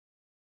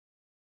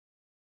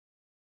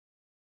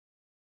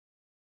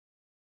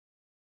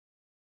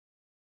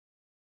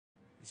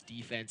This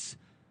defense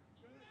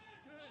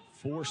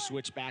for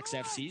Switchbacks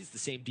FC is the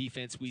same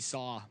defense we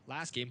saw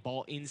last game.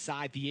 Ball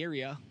inside the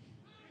area.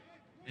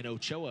 And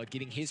Ochoa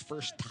getting his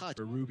first touch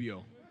for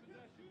Rubio.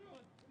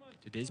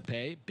 To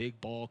Dizpay, big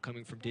ball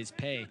coming from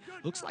Dizpay.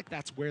 Looks like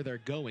that's where they're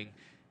going.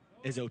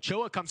 As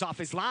Ochoa comes off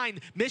his line,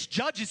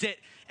 misjudges it,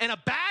 and a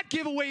bad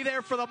giveaway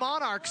there for the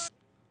Monarchs.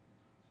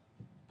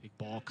 Big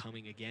ball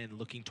coming again,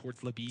 looking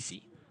towards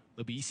Labisi.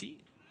 Labisi,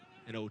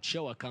 and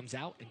Ochoa comes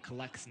out and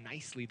collects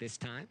nicely this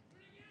time.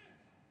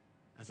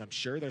 As I'm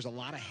sure there's a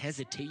lot of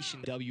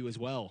hesitation W as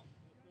well.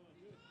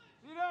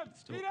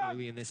 Still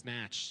early in this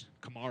match.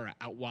 Kamara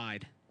out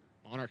wide.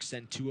 Monarchs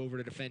send two over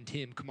to defend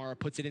him. Kamara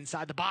puts it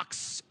inside the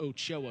box.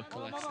 Ochoa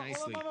collects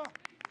nicely.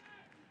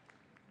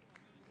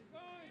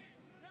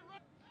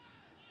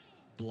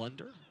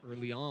 Blunder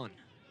early on.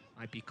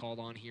 Might be called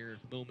on here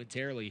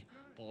momentarily.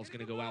 Ball's going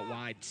to go out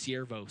wide.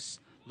 Ciervos.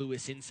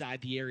 Lewis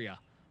inside the area.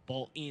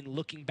 Ball in,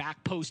 looking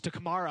back post to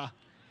Kamara.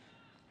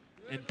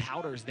 And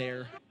Powder's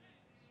there.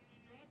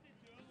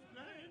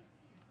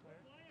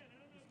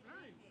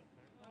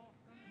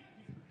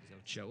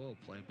 Ochoa will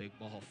play a big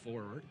ball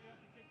forward.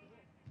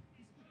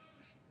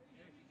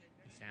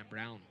 Sam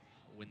Brown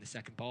will win the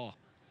second ball.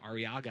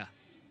 Arriaga.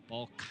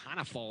 Ball kind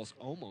of falls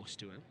almost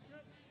to him.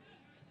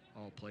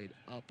 Ball played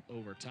up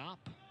over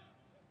top.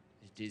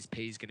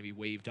 Dizpay is going to be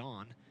waved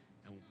on,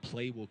 and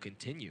play will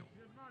continue.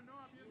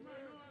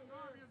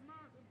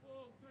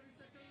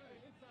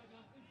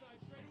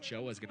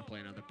 Ochoa is going to play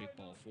another big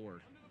ball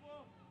forward.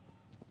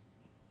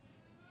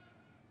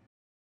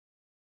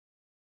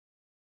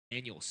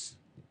 Daniels.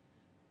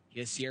 He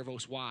has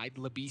Ciervos wide,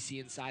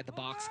 Labisi inside the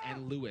box,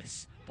 and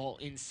Lewis. Ball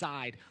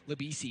inside,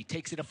 Labisi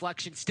takes a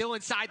deflection, still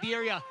inside the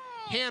area.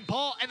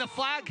 Handball, and the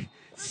flag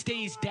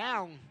stays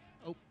down.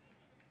 Oh,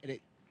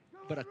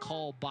 but a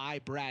call by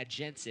Brad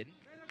Jensen.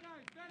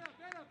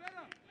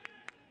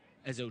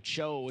 As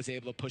Ochoa was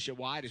able to push it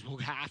wide, as we'll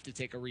have to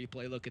take a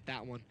replay look at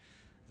that one.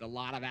 There's a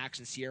lot of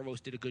action.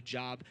 Ciervos did a good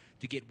job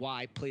to get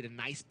wide, played a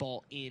nice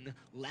ball in,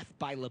 left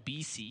by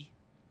Labisi.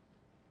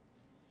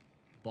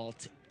 Ball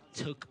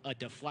took a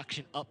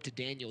deflection up to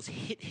Daniels,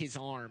 hit his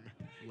arm,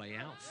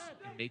 layouts,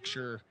 and make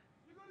sure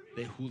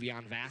that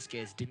Julian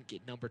Vasquez didn't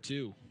get number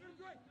 2.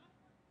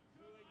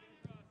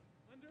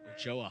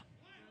 Ochoa,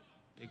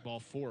 big ball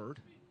forward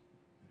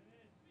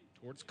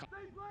towards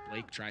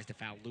Blake, tries to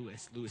foul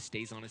Lewis. Lewis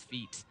stays on his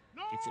feet,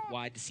 gets it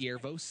wide to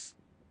Ciervos.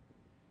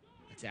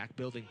 Attack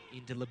building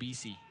into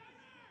Labisi.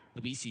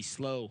 Labisi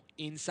slow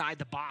inside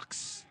the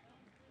box,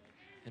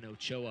 and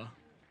Ochoa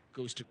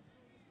goes to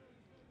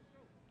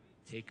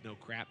take no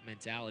crap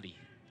mentality.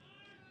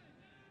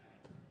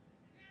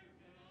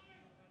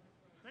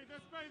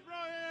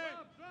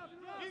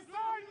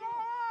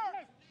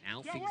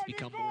 Now things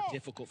become more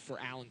difficult for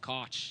Alan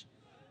Koch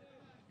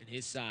and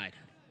his side.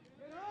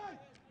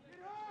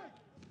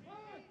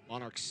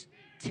 Monarchs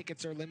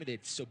tickets are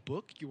limited, so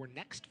book your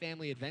next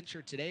family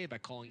adventure today by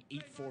calling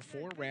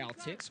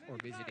 844-REAL-TICKS or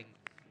visiting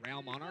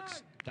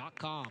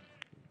realmonarchs.com.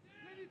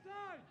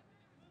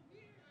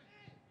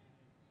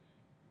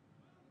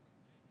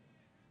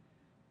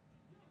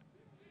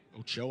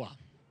 Ochoa.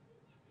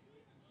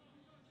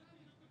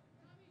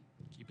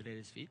 Keep it at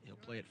his feet. He'll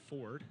play it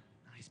forward.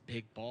 Nice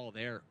big ball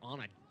there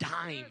on a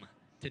dime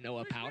to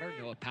Noah Powder.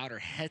 Noah Powder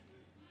head.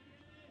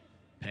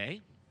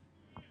 Pay.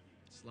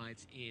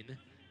 Slides in.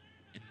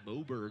 And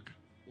Moberg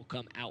will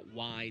come out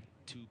wide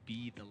to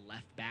be the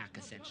left back,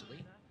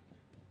 essentially.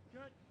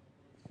 As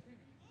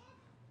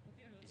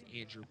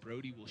Andrew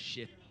Brody will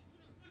shift.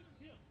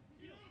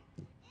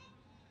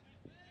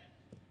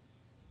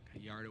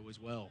 Gallardo as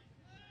well.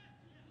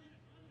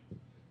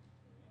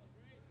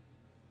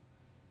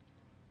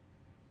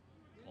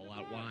 Ball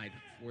out wide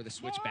for the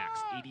Switchbacks.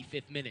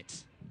 85th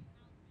minute.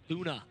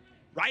 Luna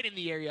right in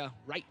the area,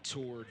 right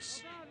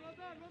towards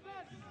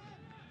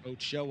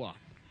Ochoa.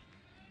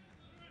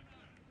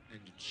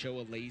 And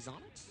Ochoa lays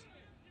on it.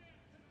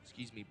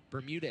 Excuse me,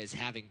 Bermudez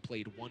having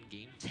played one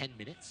game, 10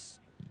 minutes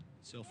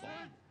so far.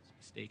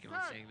 Mistaken on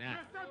saying that.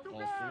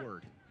 Ball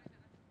forward.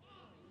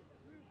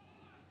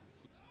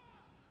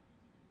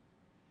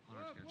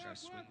 Connor's going to try to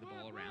swing the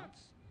ball around.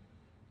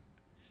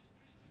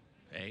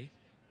 Pay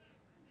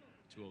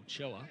to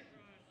Ochoa.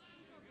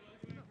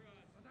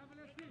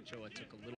 Ochoa took a little